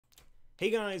Hey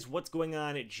guys, what's going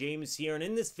on? James here, and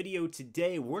in this video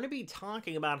today, we're going to be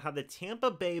talking about how the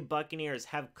Tampa Bay Buccaneers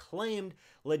have claimed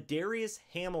LADARIUS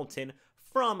Hamilton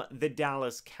from the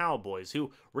Dallas Cowboys,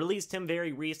 who released him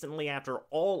very recently after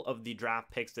all of the draft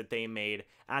picks that they made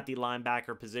at the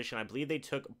linebacker position. I believe they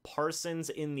took Parsons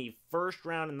in the first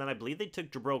round, and then I believe they took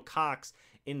Jabril Cox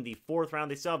in the fourth round.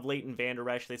 They still have Leighton Vander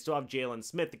Esch. They still have Jalen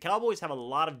Smith. The Cowboys have a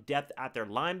lot of depth at their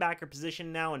linebacker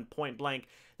position now, and point blank,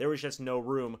 there was just no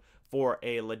room for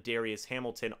a LADARIUS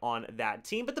Hamilton on that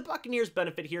team. But the Buccaneers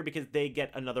benefit here because they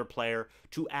get another player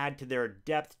to add to their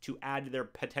depth, to add to their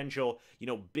potential,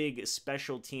 big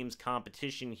special teams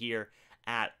competition here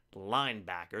at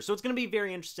linebacker. So it's going to be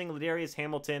very interesting. LADARIUS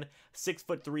Hamilton,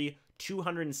 6'3",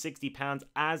 260 pounds,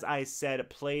 as I said,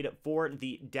 played for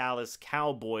the Dallas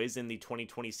Cowboys in the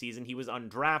 2020 season. He was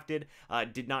undrafted,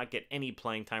 did not get any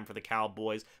playing time for the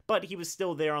Cowboys, but he was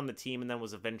still there on the team and then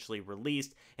was eventually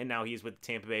released, and now he's with the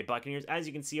Tampa Bay Buccaneers. As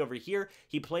you can see over here,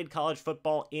 he played college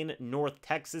football in North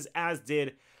Texas, as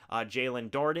did Jalen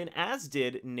Darden, as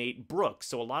did Nate Brooks.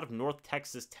 So a lot of North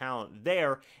Texas talent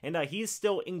there, and he's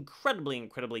still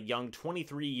incredibly young,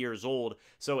 23 years old.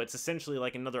 So it's essentially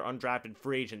like another undrafted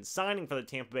free agent signing for the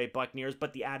Tampa Bay Buccaneers,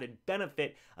 but the added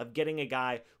benefit of getting a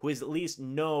guy who is at least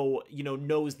knows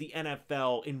the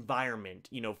NFL environment,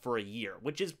 for a year,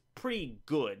 which is pretty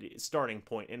good starting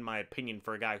point, in my opinion,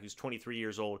 for a guy who's 23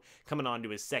 years old coming on to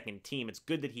his second team. It's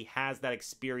good that he has that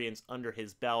experience under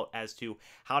his belt as to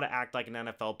how to act like an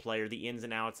NFL player, the ins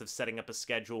and outs of setting up a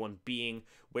schedule and being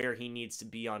where he needs to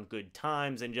be on good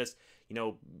times, and just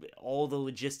all the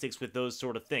logistics with those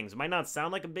sort of things. It might not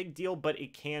sound like a big deal, but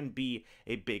it can be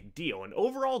a big deal. And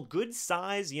overall, good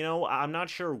size. I'm not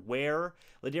sure where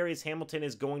LADARIUS Hamilton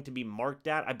is going to be marked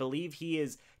at. I believe he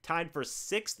is tied for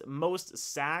 6th most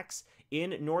sacks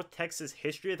in North Texas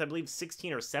history. I believe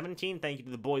 16 or 17. Thank you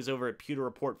to the boys over at Pewter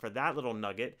Report for that little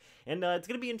nugget. And it's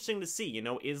going to be interesting to see,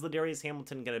 is LADARIUS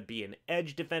Hamilton going to be an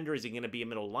edge defender? Is he going to be a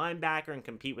middle linebacker and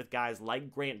compete with guys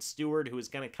like Grant Stewart, who is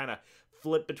going to kind of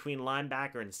flip between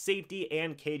linebacker and safety,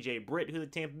 and KJ Britt, who the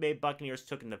Tampa Bay Buccaneers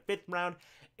took in the 5th round,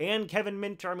 and Kevin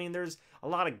Minter? I mean, there's a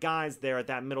lot of guys there at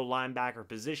that middle linebacker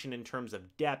position in terms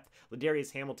of depth.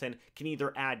 LADARIUS Hamilton can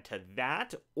either add to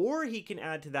that, or he can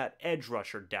add to that edge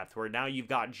rusher depth, where now you've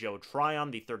got Joe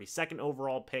Tryon, the 32nd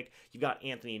overall pick, you've got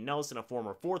Anthony Nelson, a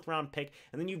former 4th round pick,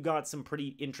 and then you've got some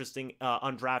pretty interesting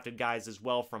undrafted guys as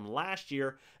well from last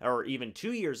year, or even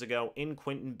 2 years ago, in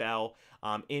Quentin Bell,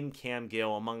 in Cam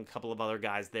Gill, among a couple of other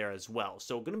guys there as well.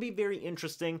 So going to be very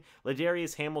interesting.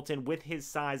 LADARIUS Hamilton, with his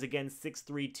size, again,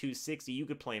 6'3", 260, you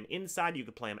could play him inside, you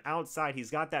could play him outside.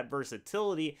 He's got that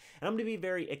versatility, and I'm going to be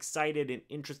very excited and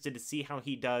interested to see how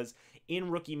he does in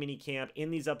rookie minicamp,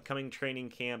 in these upcoming training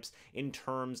camps, in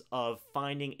terms of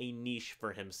finding a niche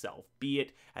for himself, be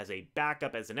it as a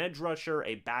backup as an edge rusher,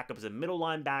 a backup as a middle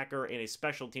linebacker, and a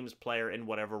special teams player in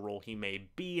whatever role he may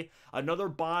be. Another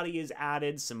body is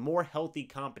added, some more healthy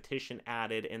competition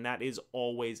added, and that is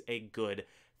always a good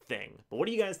thing. But what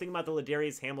do you guys think about the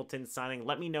LADARIUS Hamilton signing?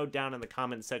 Let me know down in the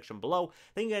comment section below.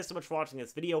 Thank you guys so much for watching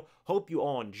this video. Hope you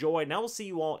all enjoyed, and I will see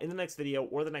you all in the next video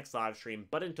or the next live stream.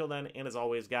 But until then, and as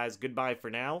always, guys, goodbye for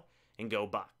now, and go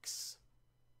Bucs.